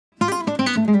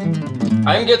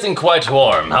I'm getting quite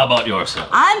warm. How about yourself?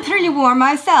 I'm pretty warm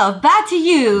myself. Back to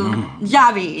you,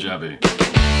 Jaby. Jaby.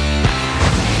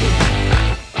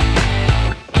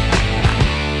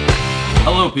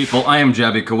 Hello people, I am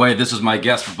Jaby KOAY. This is my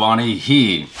guest Bonnie.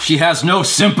 She has no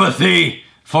sympathy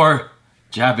for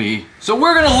Jaby. So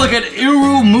we're gonna look at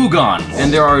IRU MUGAN,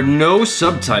 and there are no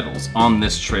subtitles on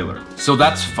this trailer. So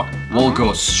that's fun. We'll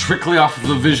go strictly off of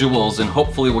the visuals and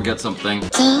hopefully we'll get something.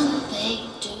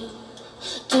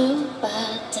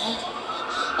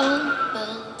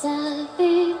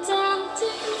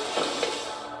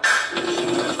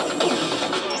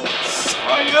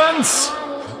 Science!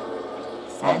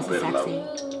 Science is sexy.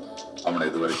 அவனை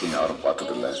இதுவரைக்கும் யாரும்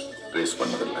பார்த்ததில்ல, race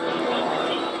பண்ணதில்ல.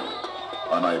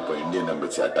 ஆனா இப்போ Indian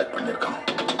embassy attack பண்ணிருக்கான்.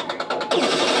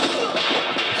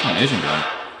 It's not an Asian guy.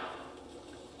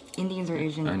 Indians are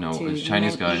Asian. I know, too. it's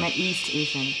Chinese guy. You meant East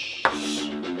Asian.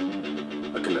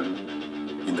 Akilan,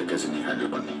 இந்த கேஸை நீ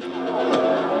ஹேண்டில் பண்ணு.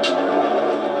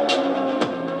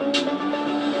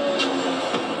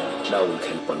 நான் உங்களுக்கு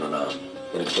ஹெல்ப் பண்ணணும்னா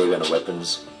எனக்கு தேவையான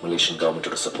வெப்பன்ஸ் மலேசியன்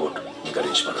கவர்மெண்டோட சப்போர்ட் நீங்க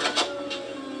அரேஞ்ச் பண்ணணும்.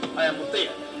 I am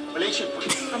Muthaiya, Malaysian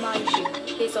police. I'm Ayushi.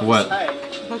 Case officer. What?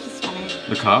 That's just funny.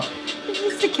 The cop? He's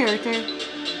just a character.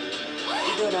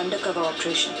 இது ஒரு undercover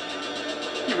operation.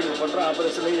 இவனுக்கு பண்ற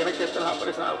ஆபரேஷன்ல எனக்கு எத்தனை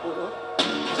ஆபரேஷன் ஆக போதும்?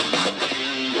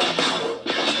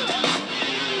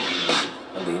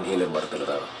 அந்த இன்ஹேலர் மரத்துல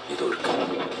தான் இது இருக்கு.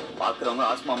 பார்க்கறவங்க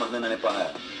ஆஸ்மா மருந்து நினைப்பாங்க,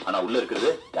 ஆனா உள்ள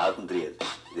இருக்கிறது யாருக்கும் தெரியாது.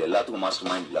 இது எல்லாத்துக்கும் மாஸ்டர்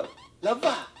மைண்ட் லவ்.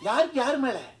 லவ்வா? யார்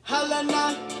மேல?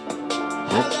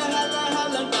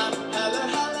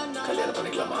 கல்யாணம்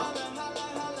பண்ணிக்கலாமா?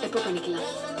 எப்போ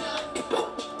பண்ணிக்கலாம்? இப்போ.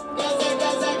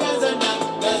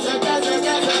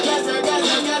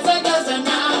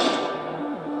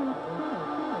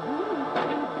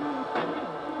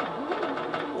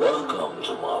 Welcome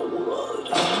to my world.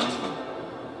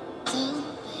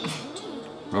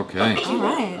 Okay.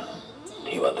 Alright.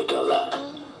 நீ வந்துட்டல.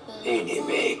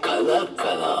 இனிமே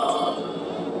கலக்கலாம்.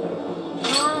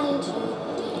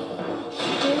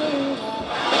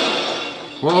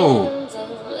 Whoa.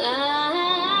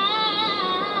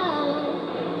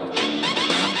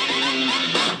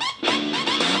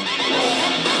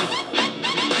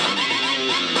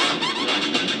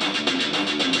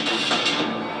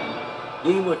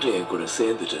 நீ மட்டும் என் கூட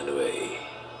சேர்ந்துட்டேன்னு வை,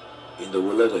 இந்த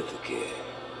உலகத்துக்கு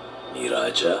நீ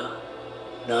ராஜா,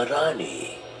 நான் ராணி.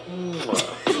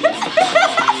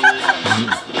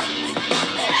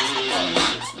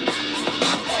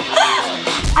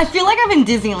 I feel like I'm in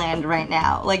Disneyland right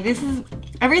now. Like this is,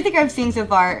 everything I've seen so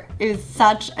far is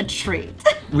such a treat.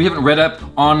 We haven't read up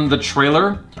on the trailer.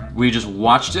 We just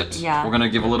watched it. Yeah. We're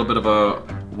gonna give a little bit of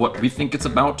what we think it's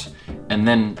about, and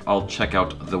then I'll check out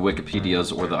the Wikipedias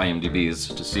or the IMDb's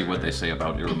to see what they say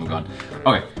about IRU MUGAN.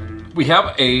 Okay, we have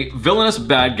a villainous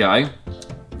bad guy.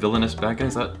 Villainous bad guy,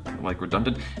 is that like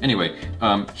redundant? Anyway,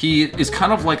 he is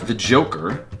kind of like the Joker,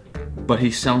 but he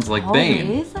sounds like Bane.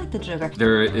 He is like the Joker.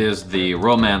 There is the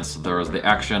romance, there is the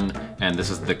action, and this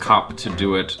is the cop to do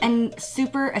it. And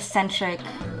super eccentric,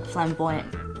 flamboyant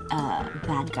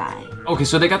bad guy. Okay,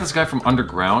 so they got this guy from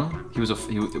underground.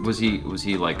 Was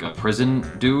he like a prison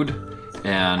dude?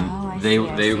 And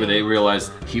they realized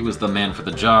he was the man for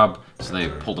the job, so they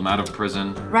pulled him out of prison.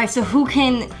 Right, so who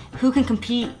can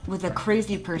compete with a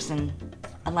crazy person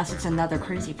unless it's another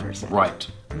crazy person? Right.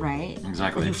 Right?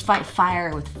 Exactly. You fight fire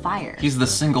with fire. He's the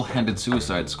single-handed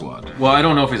Suicide Squad. Well, I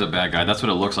don't know if he's a bad guy, that's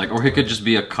what it looks like. Or he could just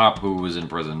be a cop who was in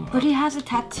prison. But he has a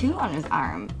tattoo on his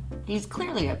arm. He's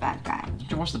clearly a bad guy. Did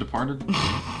you watch The Departed?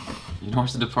 You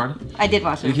watch The Departed? I did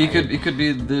watch it. He could be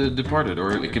The Departed, or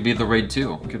it could be The Raid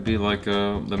 2. It could be like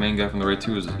the main guy from The Raid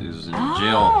 2 is in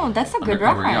jail. Oh, that's a good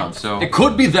reference. So it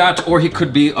could be that, or he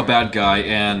could be a bad guy,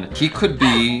 and he could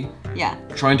be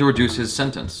trying to reduce his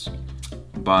sentence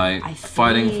by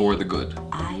fighting for the good.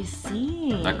 I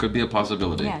see. That could be a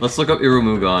possibility. Yes. Let's look up IRU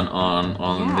MUGAN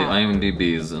on the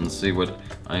IMDb's and see what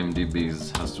IMDb's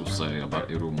has to say about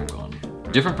IRU MUGAN.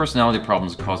 Different personality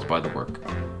problems caused by the work.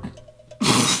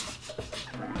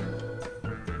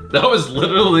 That was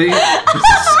literally the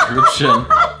description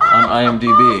on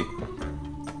IMDb.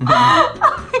 Oh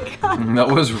my god. That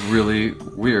was really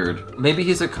weird. Maybe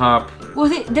he's a cop. Well,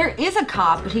 there is a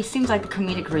cop, but he seems like the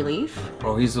comedic relief.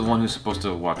 Oh, he's the one who's supposed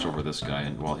to watch over this guy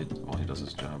and while he does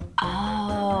his job.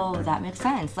 Oh, that makes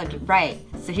sense. Like, right.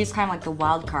 So he's kind of like the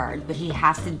wild card, but he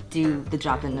has to do the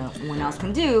job that no one else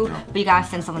can do, but you gotta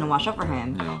send someone to watch over him.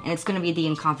 And it's gonna be the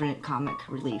incompetent comic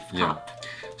relief cop.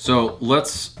 So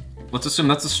let's assume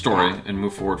that's the story and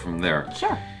move forward from there.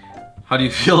 Sure. How do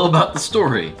you feel about the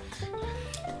story?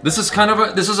 This is kind of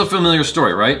a familiar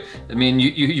story, right? I mean,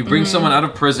 you bring someone out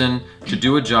of prison to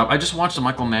do a job. I just watched a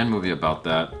Michael Mann movie about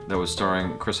that was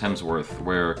starring Chris Hemsworth,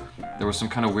 where there was some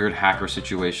kind of weird hacker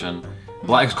situation.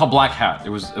 It's called Black Hat. It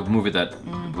was a movie that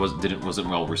wasn't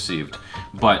well received,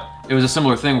 but it was a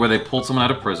similar thing where they pulled someone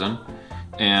out of prison,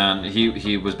 and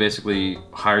he was basically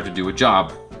hired to do a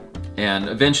job, and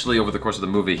eventually over the course of the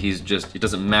movie, it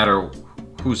doesn't matter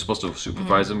who's supposed to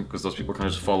supervise him, because those people kind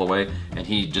of just fall away, and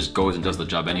he just goes and does the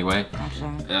job anyway,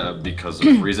 because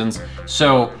of reasons.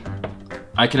 So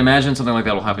I can imagine something like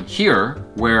that will happen here,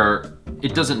 where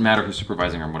it doesn't matter who's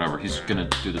supervising or whatever, he's gonna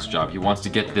do this job. He wants to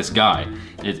get this guy.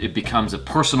 It becomes a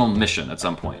personal mission at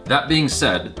some point. That being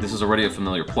said, this is already a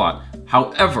familiar plot.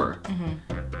 However,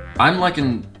 I'm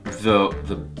liking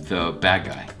the bad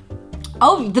guy.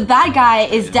 Oh, the bad guy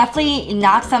is definitely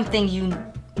not something you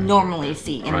normally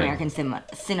see in American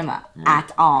cinema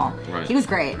at all. Right. He was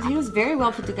great. He was very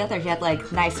well put together. He had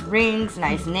like nice rings,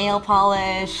 nice nail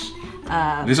polish.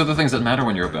 These are the things that matter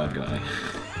when you're a bad guy.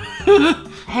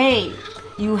 Hey,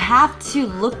 you have to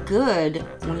look good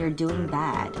when you're doing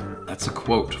bad. That's a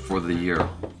quote for the year.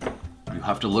 You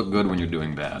have to look good when you're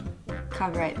doing bad.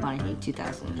 Copyright Bonnie Heat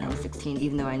 2016,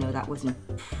 even though I know that wasn't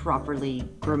properly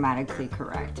grammatically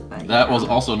correct. But that was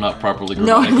also not properly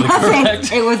grammatically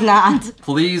correct. It was not.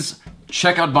 Please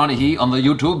check out Bonnie He on the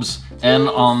YouTubes and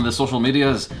on the social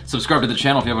medias. Subscribe to the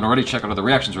channel if you haven't already. Check out other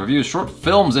reactions, reviews, short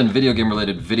films, and video game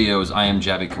related videos. I am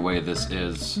Jaby KOAY. This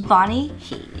is Bonnie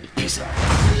He. Peace out.